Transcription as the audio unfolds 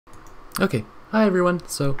Okay, hi everyone.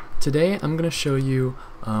 So today I'm going to show you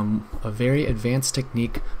a very advanced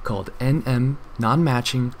technique called NM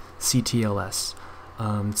non-matching CTLS.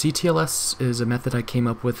 CTLS is a method I came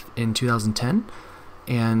up with in 2010,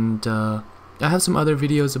 and I have some other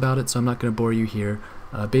videos about it, so I'm not going to bore you here.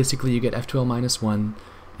 Basically, you get F2L minus 1,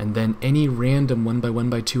 and then any random 1 by 1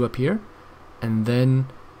 by 2 up here, and then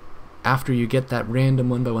after you get that random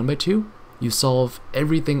 1 by 1 by 2, you solve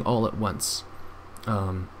everything all at once.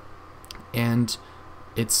 And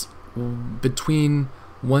it's between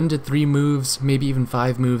 1 to 3 moves, maybe even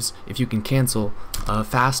 5 moves if you can cancel,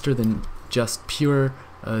 faster than just pure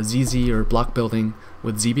ZZ or block building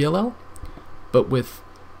with ZBLL. But with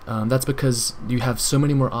that's because you have so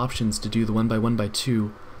many more options to do the 1 by 1 by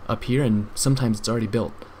 2 up here, and sometimes it's already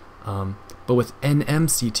built. But with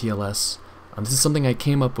NM-CTLS, this is something I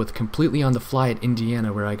came up with completely on the fly at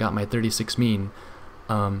Indiana, where I got my 36 mean.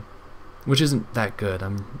 Which isn't that good.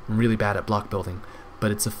 I'm really bad at block building,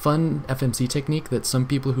 but it's a fun FMC technique that some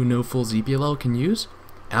people who know full ZBLL can use,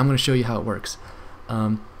 and I'm going to show you how it works.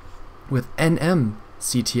 With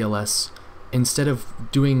NM-CTLS, instead of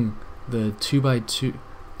doing the 2 by 2,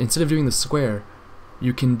 instead of doing the square,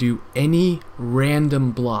 you can do any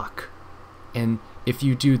random block, and if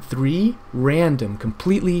you do 3 random,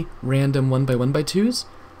 completely random 1 by 1 by 2s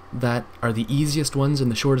that are the easiest ones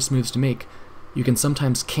and the shortest moves to make, you can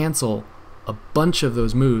sometimes cancel a bunch of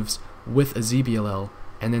those moves with a ZBLL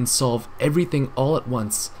and then solve everything all at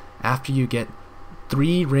once after you get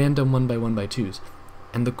 3 random 1 by 1 by 2s.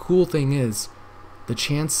 And the cool thing is, the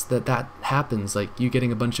chance that that happens, like you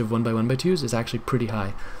getting a bunch of 1 by 1 by 2s, is actually pretty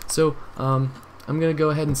high. So I'm gonna go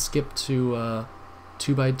ahead and skip to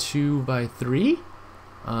 2 by 2 by 3,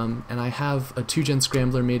 and I have a 2-gen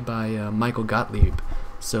scrambler made by Michael Gottlieb.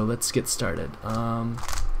 So let's get started.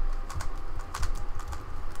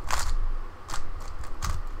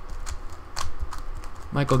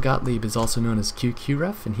 Michael Gottlieb is also known as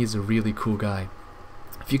QQref, and he's a really cool guy.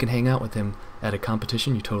 If you can hang out with him at a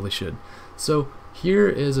competition, you totally should. So here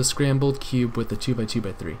is a scrambled cube with a 2 by 2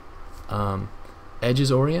 by 3.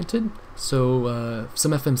 Edges oriented, so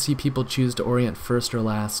some FMC people choose to orient first or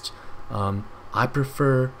last. I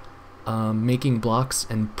prefer making blocks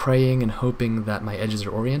and praying and hoping that my edges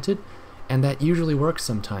are oriented, and that usually works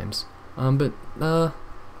sometimes. But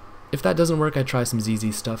if that doesn't work, I try some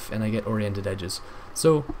ZZ stuff and I get oriented edges.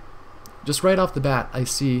 So just right off the bat, I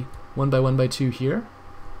see 1 by 1 by 2 here.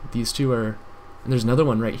 These two are, and there's another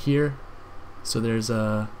one right here. So there's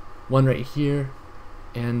one right here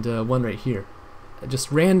and one right here. Just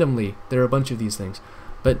randomly, there are a bunch of these things,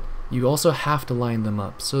 but you also have to line them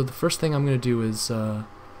up. So the first thing I'm going to do is I'm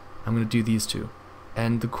going to do these two.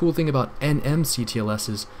 And the cool thing about NM-CTLS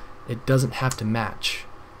is it doesn't have to match.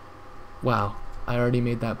 Wow, I already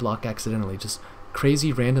made that block accidentally. Just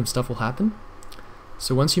crazy random stuff will happen.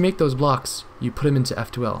 So once you make those blocks, you put them into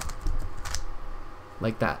F2L,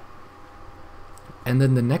 like that. And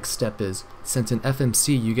then the next step is, since in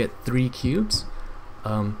FMC you get 3 cubes,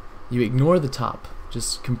 you ignore the top,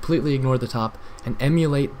 just completely ignore the top, and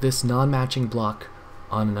emulate this non-matching block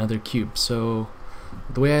on another cube. So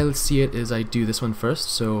the way I see it is I do this one first,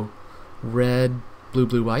 so red, blue,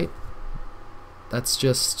 blue, white, that's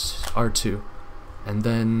just R2. And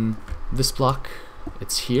then this block,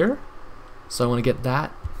 it's here, so I want to get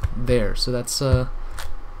that there. So that's a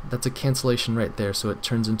cancellation right there, so it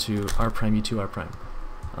turns into R prime U2 R prime.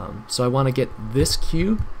 So I want to get this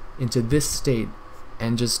cube into this state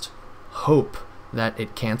and just hope that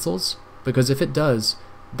it cancels, because if it does,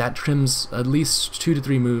 that trims at least 2 to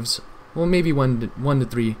 3 moves, well maybe 1 to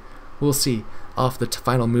 3, we'll see, off the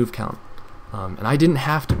final move count. And I didn't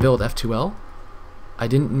have to build F2L. I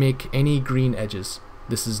didn't make any green edges.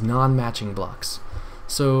 This is non-matching blocks.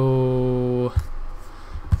 So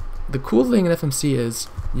the cool thing in FMC is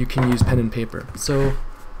you can use pen and paper. So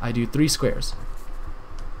I do 3 squares.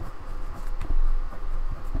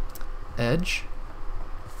 Edge,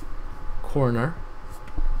 corner,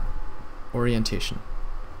 orientation.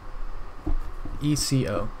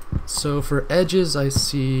 ECO. So for edges, I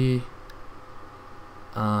see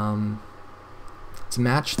to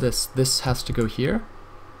match this has to go here.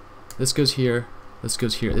 This goes here. This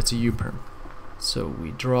goes here. It's a U-perm. So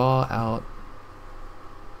we draw out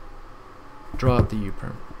the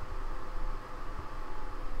U-perm.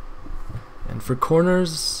 And for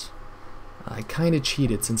corners, I kind of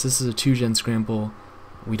cheated. Since this is a 2-gen scramble,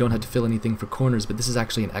 we don't have to fill anything for corners, but this is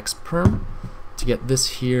actually an X-perm. To get this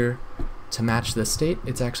here to match this state,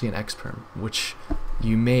 it's actually an X-perm, which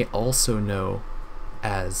you may also know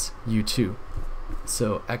as U2.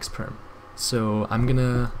 So X-perm. So I'm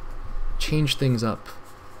gonna change things up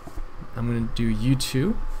I'm going to do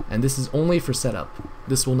U2, and this is only for setup.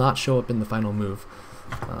 This will not show up in the final move.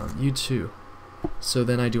 U2. So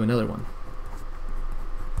then I do another one.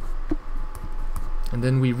 And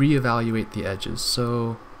then we reevaluate the edges.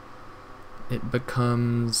 So it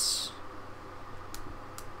becomes...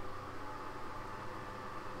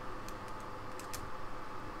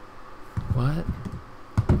 What?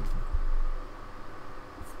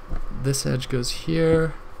 This edge goes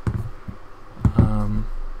here.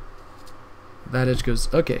 That edge goes,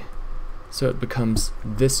 okay. So it becomes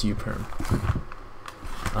this U-perm.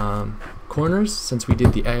 Corners, since we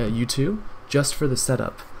did the U2, just for the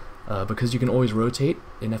setup, because you can always rotate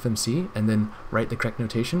in FMC and then write the correct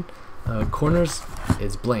notation. Corners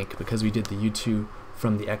is blank because we did the U2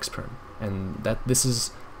 from the X-perm, and this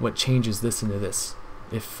is what changes this into this.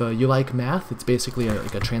 If you like math, it's basically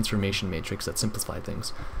like a transformation matrix that simplifies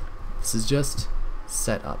things. This is just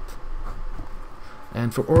set up.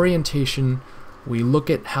 And for orientation, we look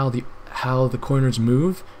at how the corners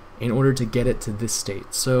move in order to get it to this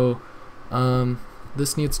state. So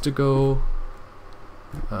this needs to go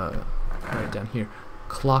right down here,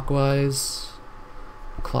 clockwise,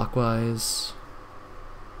 clockwise,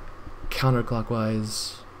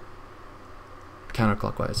 counterclockwise,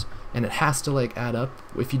 counterclockwise, and it has to like add up.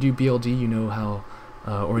 If you do BLD, you know how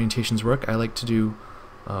orientations work. I like to do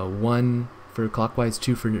 1 for clockwise,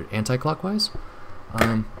 2 for anti-clockwise.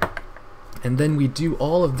 And then we do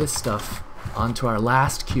all of this stuff onto our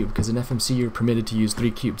last cube, because in FMC you're permitted to use 3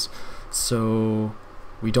 cubes. So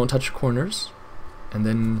we don't touch corners, and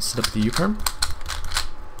then set up the U-perm,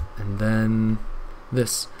 and then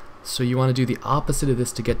this. So you want to do the opposite of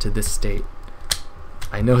this to get to this state.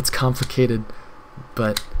 I know it's complicated,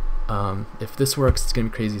 but if this works, it's gonna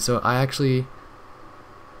be crazy. So I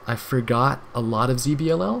forgot a lot of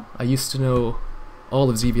ZBLL. I used to know all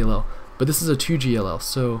of ZBLL, but this is a 2GLL,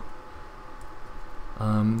 so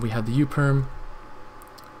we have the U-perm.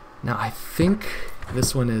 Now I think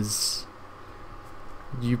this one is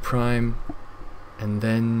U prime, and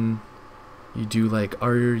then you do like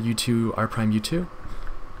R U2, R prime U2,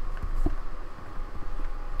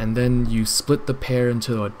 and then you split the pair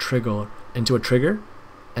into a trigger,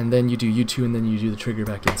 and then you do U2, and then you do the trigger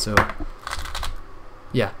back in. So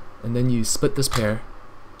yeah, and then you split this pair,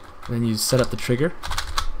 and then you set up the trigger,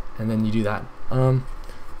 and then you do that.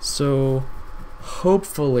 So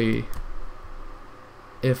hopefully,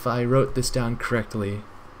 if I wrote this down correctly,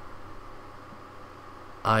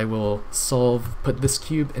 I will put this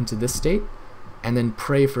cube into this state, and then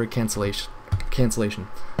pray for a cancellation.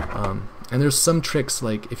 And there's some tricks,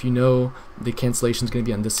 like if you know the cancellation is going to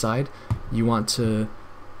be on this side, you want to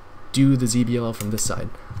do the ZBLL from this side.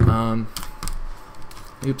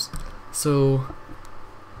 Oops. So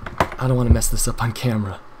I don't want to mess this up on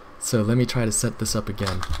camera. So let me try to set this up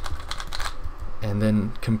again, and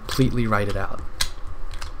then completely write it out.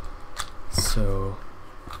 So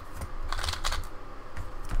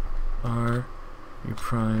R U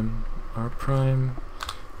prime R prime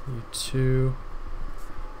U2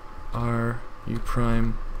 R U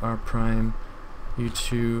prime R prime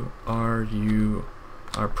U2 R U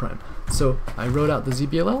R prime. So I wrote out the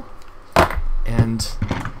ZBLL, and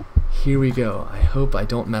here we go. I hope I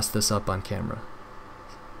don't mess this up on camera.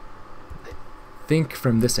 I think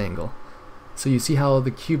from this angle. So you see how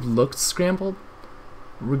the cube looked scrambled?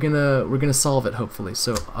 We're gonna solve it hopefully.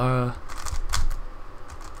 So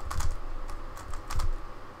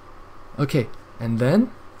okay, and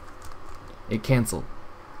then it canceled.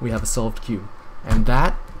 We have a solved cube, and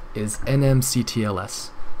that is NM-CTLS.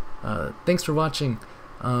 Thanks for watching,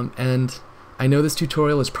 and I know this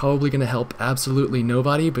tutorial is probably going to help absolutely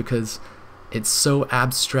nobody because it's so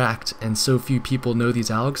abstract and so few people know these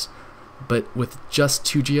algs, but with just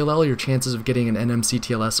 2GLL your chances of getting an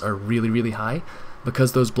NM-CTLS are really high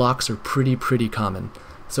because those blocks are pretty common.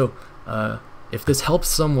 So if this helps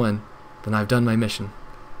someone, then I've done my mission.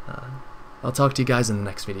 I'll talk to you guys in the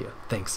next video. Thanks.